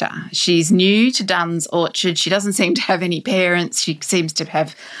character. She's new to Dunn's Orchard. She doesn't seem to have any parents. She seems to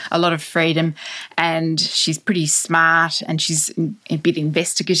have a lot of freedom, and she's pretty smart, and she's a bit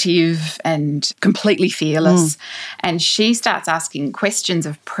investigative and completely fearless. And she starts asking questions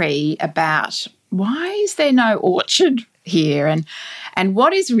of Pri about why is there no orchard here, and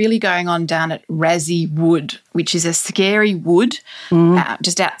what is really going on down at Razzie Wood, which is a scary wood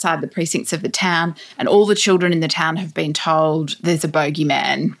just outside the precincts of the town, and all the children in the town have been told there's a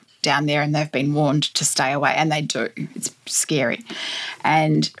bogeyman down there, and they've been warned to stay away, and they do. It's scary.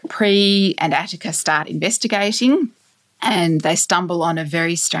 And Pri and Attica start investigating, and they stumble on a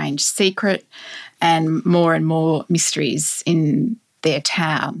very strange secret and more mysteries in their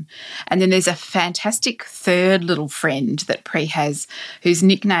town. And then there's a fantastic third little friend that Pri has, whose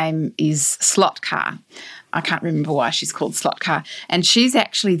nickname is Slotcar. I can't remember why she's called Slotcar. And she's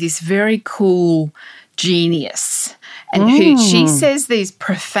actually this very cool genius, and who she says these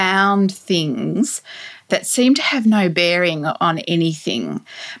profound things that seem to have no bearing on anything,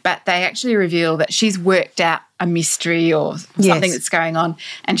 but they actually reveal that she's worked out a mystery or something that's going on,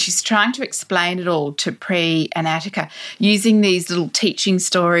 and she's trying to explain it all to Pre and Attica using these little teaching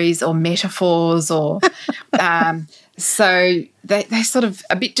stories or metaphors or so they're sort of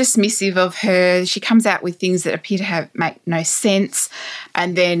a bit dismissive of her. She comes out with things that appear to make no sense,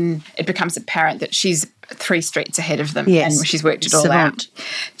 and then it becomes apparent that she's 3 streets ahead of them and she's worked it all out.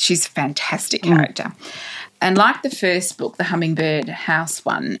 She's a fantastic character. And like the first book, the Hummingbird House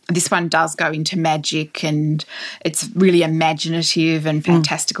one, this one does go into magic and it's really imaginative and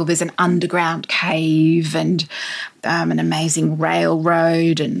fantastical. There's an underground cave and an amazing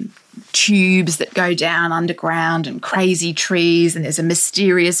railroad and tubes that go down underground and crazy trees, and there's a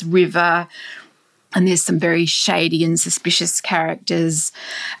mysterious river, and there's some very shady and suspicious characters,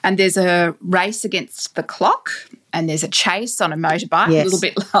 and there's a race against the clock, and there's a chase on a motorbike, a little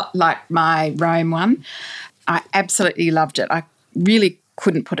bit like my Rome one. I absolutely loved it. I really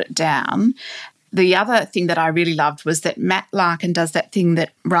couldn't put it down. The other thing that I really loved was that Matt Larkin does that thing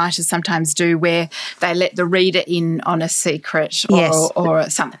that writers sometimes do where they let the reader in on a secret or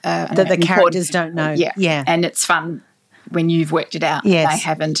something that the characters don't know. Yeah. And it's fun when you've worked it out and they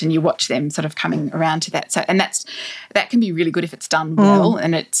haven't, and you watch them sort of coming around to that. So, and that can be really good if it's done well,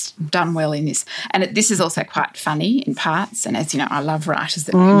 and it's done well in this. And this is also quite funny in parts, and as you know, I love writers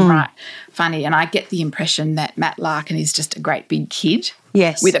that can write funny, and I get the impression that Matt Larkin is just a great big kid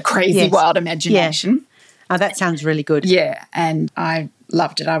with a crazy wild imagination. Yeah. Oh, that sounds really good. Yeah, and I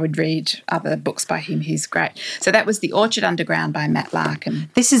loved it. I would read other books by him. He's great. So that was The Orchard Underground by Matt Larkin.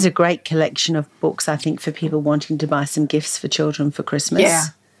 This is a great collection of books, I think, for people wanting to buy some gifts for children for Christmas. Yeah.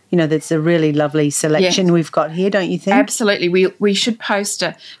 You know, there's a really lovely selection we've got here, don't you think? Absolutely. We should post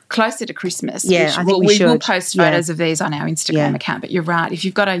closer to Christmas. Yeah, I think we should. Will post photos of these on our Instagram account. But you're right. If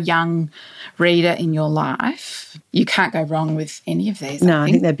you've got a young reader in your life, you can't go wrong with any of these. No,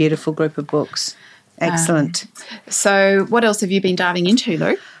 I think they're a beautiful group of books. Excellent. So what else have you been diving into,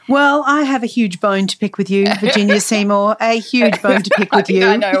 Lou? Well, I have a huge bone to pick with you, Virginia Seymour, a huge bone to pick with you.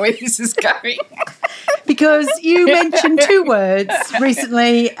 I know where this is going. Because you mentioned 2 words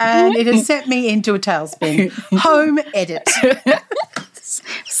recently and it has sent me into a tailspin. Home edit.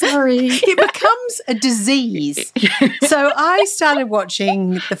 Sorry. It becomes a disease. So I started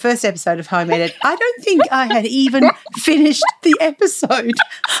watching the first episode of Home Edit. I don't think I had even finished the episode.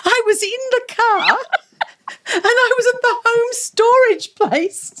 I was in the car and I was at the home storage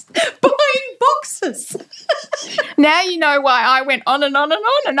place buying boxes. Now you know why I went on and on and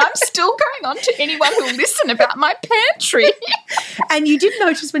on, and I'm still going on to anyone who will listen about my pantry. And you did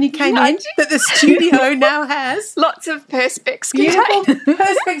notice when you came in that the studio now has lots of Perspex beautiful containers.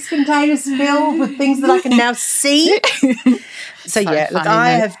 Perspex containers filled with things that I can now see. So yeah, look,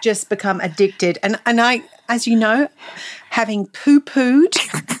 I have just become addicted. And I, as you know, having poo-pooed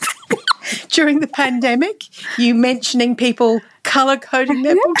during the pandemic, you mentioning people colour-coding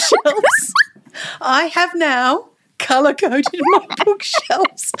their bookshelves, I have now colour-coded my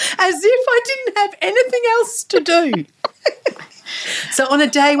bookshelves as if I didn't have anything else to do. So on a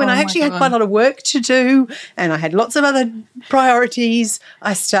day when I actually had quite a lot of work to do and I had lots of other priorities,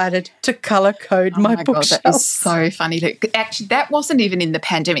 I started to colour code my bookshelves. God, that is so funny. Actually, that wasn't even in the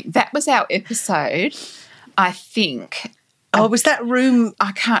pandemic. That was our episode, I think. Oh, was that room?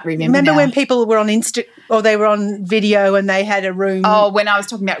 I can't remember. Remember when people were on Insta or they were on video and they had a room? Oh, when I was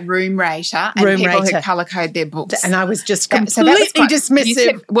talking about Room Rater and people who colour code their books. And I was just completely dismissive.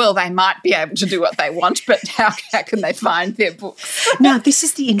 Said, well, they might be able to do what they want, but how can they find their books? Now, this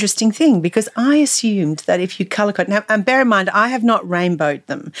is the interesting thing because I assumed that if you colour code, now, and bear in mind, I have not rainbowed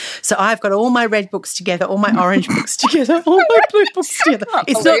them. So I've got all my red books together, all my orange books together, all my blue books together.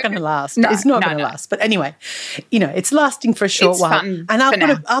 It's not going to last. It's not going to last. But anyway, you know, it's lasting for a short while. Fun and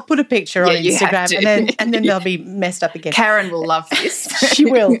I'll put a picture on Instagram and then they'll be messed up again. Karen will love this. She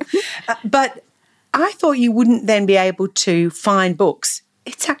will. But I thought you wouldn't then be able to find books.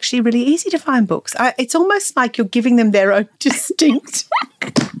 It's actually really easy to find books. It's almost like you're giving them their own distinct.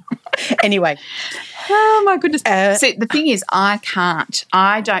 Anyway. Oh, my goodness. See, the thing is, I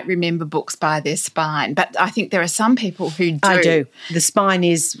don't remember books by their spine, but I think there are some people who do. I do. The spine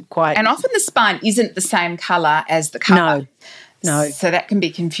is quite... And often the spine isn't the same colour as the cover. No. So that can be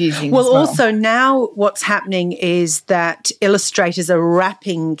confusing well. as well. Also now what's happening is that illustrators are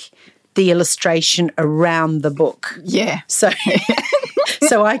wrapping the illustration around the book. Yeah. So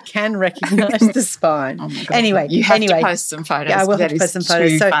I can recognise the spine. Oh my God. Anyway. You have to post some photos. Yeah, I will have to post some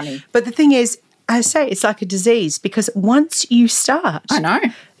photos. Too funny. But the thing is, I say it's like a disease because once you start, I know.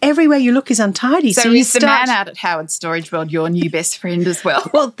 everywhere you look is untidy. So you is the man out at Howard Storage World your new best friend as well?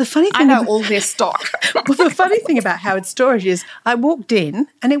 Well, the funny thing I know all their stock. Well, the funny thing about Howard Storage is I walked in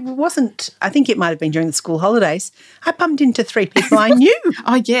and it wasn't, I think it might have been during the school holidays, I bumped into 3 people I knew.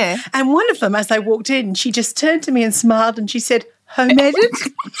 Oh, yeah. And one of them, as I walked in, she just turned to me and smiled and she said, "Home edit?"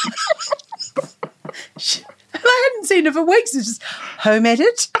 I hadn't seen her for weeks. It's just home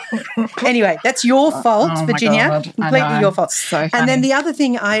edit. Anyway, that's your fault, Oh, my Virginia. God. I Completely know. your fault. So and then funny. the other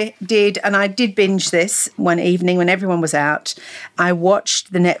thing I did, and I did binge this one evening when everyone was out, I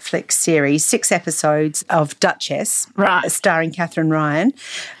watched the Netflix series, 6 episodes of Duchess, Right. starring Catherine Ryan,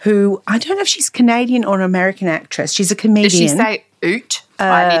 who I don't know if she's Canadian or an American actress. She's a comedian. Does she say oot?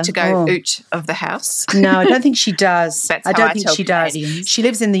 I need to go oh. oot of the house. No, I don't think she does. That's I how don't I think tell she does. Canadians. She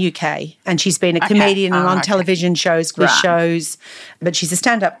lives in the UK and she's been a comedian and Oh, on okay. television shows, quiz Right. shows, but she's a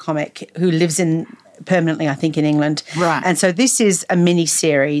stand-up comic who lives permanently, I think, in England. Right. And so this is a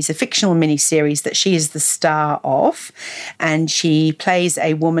mini-series, a fictional mini-series that she is the star of, and she plays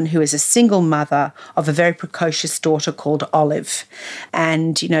a woman who is a single mother of a very precocious daughter called Olive.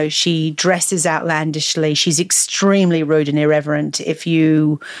 And, you know, she dresses outlandishly. She's extremely rude and irreverent. If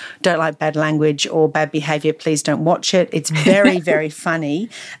you don't like bad language or bad behaviour, please don't watch it. It's very, very funny.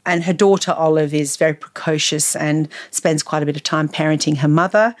 And her daughter Olive is very precocious and spends quite a bit of time parenting her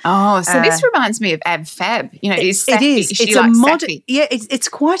mother. Oh, so this reminds me of Ab Fab. You know, It is. She It's like a modern. Sappy, Yeah, it's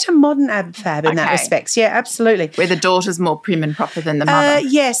quite a modern Ab Fab in that Okay. respect. Yeah, absolutely. where the daughter's more prim and proper than the mother.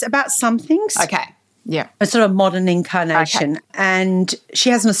 Yes, about some things. Okay. Yeah. A sort of modern incarnation. Okay. And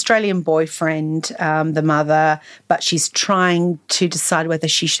she has an Australian boyfriend, the mother, but she's trying to decide whether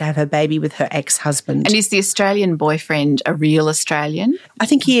she should have her baby with her ex-husband. And is the Australian boyfriend a real Australian? I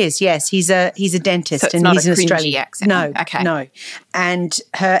think he is, yes. He's a dentist So it's and not he's a an cringy Australian accent. No, Okay. no. And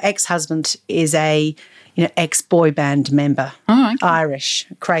her ex-husband is a ex-boy band member. Oh, okay. Irish,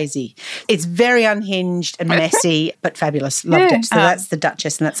 crazy. It's very unhinged and messy, but fabulous. Loved Yeah. it. So that's The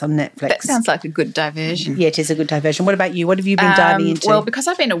Duchess, and that's on Netflix. That sounds like a good diversion. Yeah, it is a good diversion. What about you? What have you been diving into? Well, because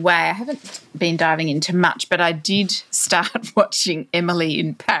I've been away, I haven't been diving into much, but I did start watching Emily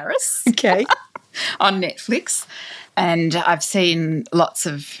in Paris okay. on Netflix, and I've seen lots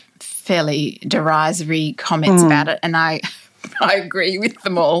of fairly derisory comments about it, and I agree with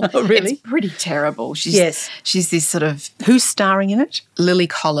them all. Oh, really? It's pretty terrible. Yes. She's this sort of Who's starring in it? Lily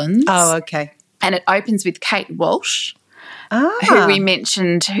Collins. Oh, okay. And it opens with Kate Walsh, Ah, who we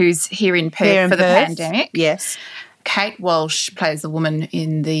mentioned, who's here in Perth here in for the Perth. pandemic. Yes. Kate Walsh plays a woman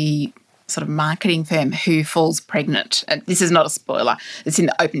in the sort of marketing firm who falls pregnant. And this is not a spoiler. It's in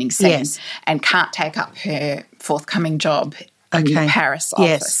the opening scene. Yes. And can't take up her forthcoming job in Okay. the Paris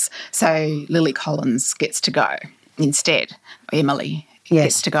Yes. office. So Lily Collins gets to go instead. Emily Yes.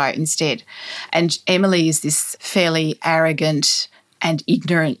 gets to go instead. And Emily is this fairly arrogant and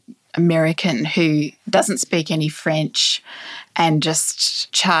ignorant American who doesn't speak any French and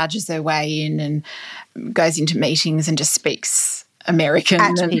just charges her way in and goes into meetings and just speaks American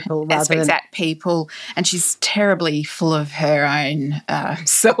At and people rather speaks than- at people, and she's terribly full of her own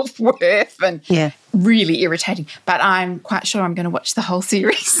self-worth and Yeah. really irritating. But I'm quite sure I'm going to watch the whole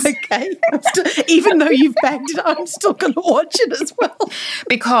series. Okay. Even though you've bagged it, I'm still going to watch it as well.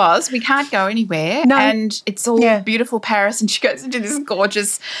 Because we can't go anywhere, No. and it's all Yeah. beautiful Paris, and she goes into this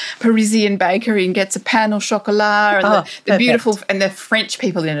gorgeous Parisian bakery and gets a pain au chocolat, and Oh, the perfect. beautiful, and the French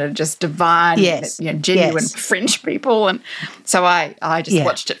people in it are just divine, Yes. genuine Yes. French people, and so I just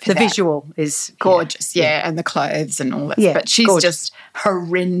watched it for the that. visual is Gorgeous, yeah, and the clothes and all that. Yeah, But she's gorgeous. just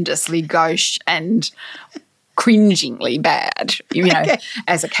horrendously gauche and cringingly bad, Okay.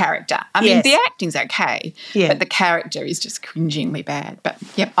 as a character. I mean, Yes. the acting's okay, Yeah. but the character is just cringingly bad. But,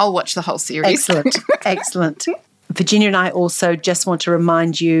 yep, I'll watch the whole series. Excellent. Excellent. Virginia and I also just want to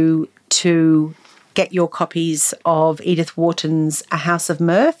remind you to get your copies of Edith Wharton's A House of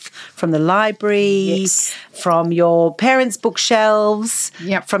Mirth from the library, Yes. from your parents' bookshelves,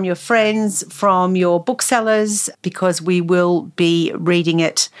 Yep. from your friends, from your booksellers, because we will be reading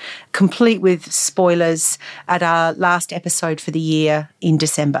it complete with spoilers at our last episode for the year in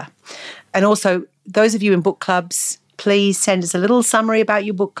December. And also, those of you in book clubs, please send us a little summary about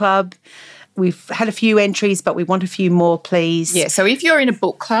your book club. We've had a few entries, but we want a few more, please. Yeah, so if you're in a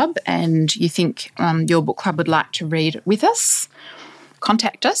book club and you think your book club would like to read it with us,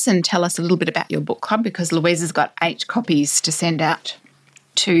 contact us and tell us a little bit about your book club, because Louise has got 8 copies to send out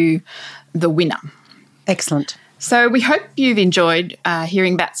to the winner. Excellent. So we hope you've enjoyed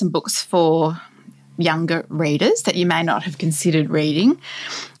hearing about some books for younger readers that you may not have considered reading.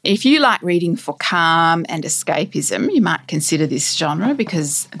 If you like reading for calm and escapism, you might consider this genre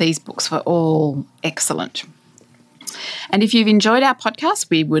because these books were all excellent. And if you've enjoyed our podcast,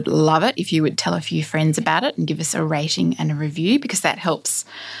 we would love it if you would tell a few friends about it and give us a rating and a review, because that helps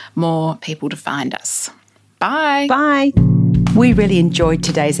more people to find us. Bye. Bye. We really enjoyed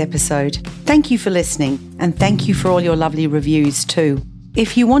today's episode. Thank you for listening, and thank you for all your lovely reviews too.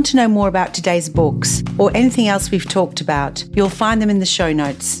 If you want to know more about today's books or anything else we've talked about, you'll find them in the show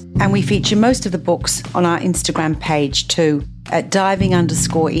notes. And we feature most of the books on our Instagram page too, at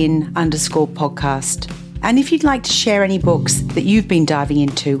diving_in_podcast. And if you'd like to share any books that you've been diving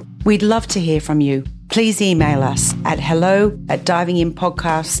into, we'd love to hear from you. Please email us at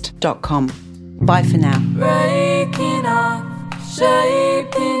hello@divinginpodcast.com. Bye for now. Breaking up,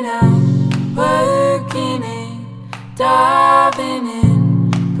 shaping out, working in, diving in.